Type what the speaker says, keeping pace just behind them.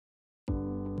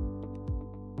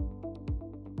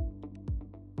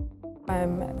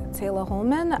I'm Tayla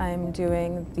Holman. I'm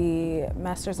doing the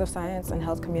Master's of Science in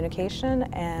Health Communication,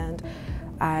 and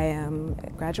I am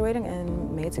graduating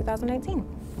in May 2019.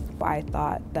 I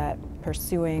thought that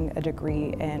pursuing a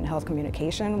degree in health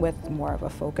communication with more of a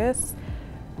focus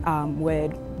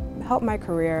would help my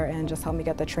career and just help me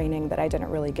get the training that I didn't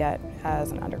really get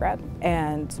as an undergrad.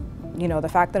 And you know, the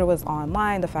fact that it was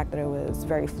online, the fact that it was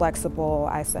very flexible,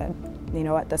 I said, you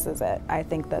know what, this is it. I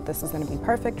think that this is going to be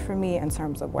perfect for me in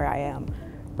terms of where I am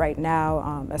right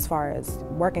now, as far as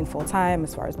working full-time,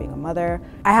 as far as being a mother.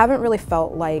 I haven't really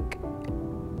felt like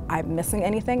I'm missing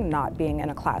anything not being in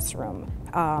a classroom.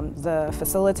 The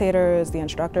facilitators, the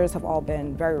instructors have all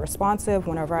been very responsive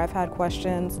whenever I've had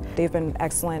questions. They've been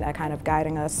excellent at kind of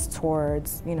guiding us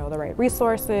towards, you know, the right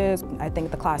resources. I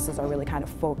think the classes are really kind of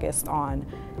focused on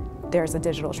there's a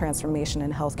digital transformation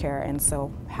in healthcare, and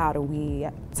so how do we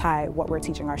tie what we're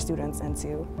teaching our students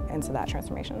into that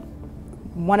transformation?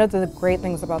 One of the great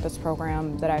things about this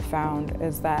program that I found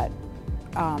is that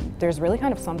there's really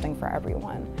kind of something for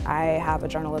everyone. I have a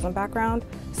journalism background,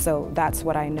 so that's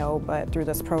what I know, but through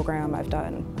this program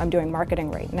I'm doing marketing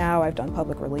right now, I've done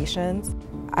public relations.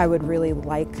 I would really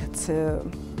like to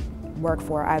work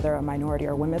for either a minority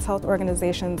or women's health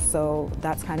organization, so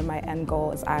that's kind of my end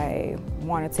goal. Is I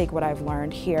want to take what I've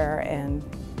learned here and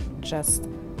just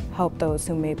help those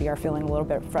who maybe are feeling a little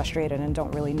bit frustrated and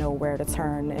don't really know where to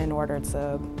turn in order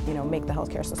to, you know, make the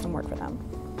healthcare system work for them.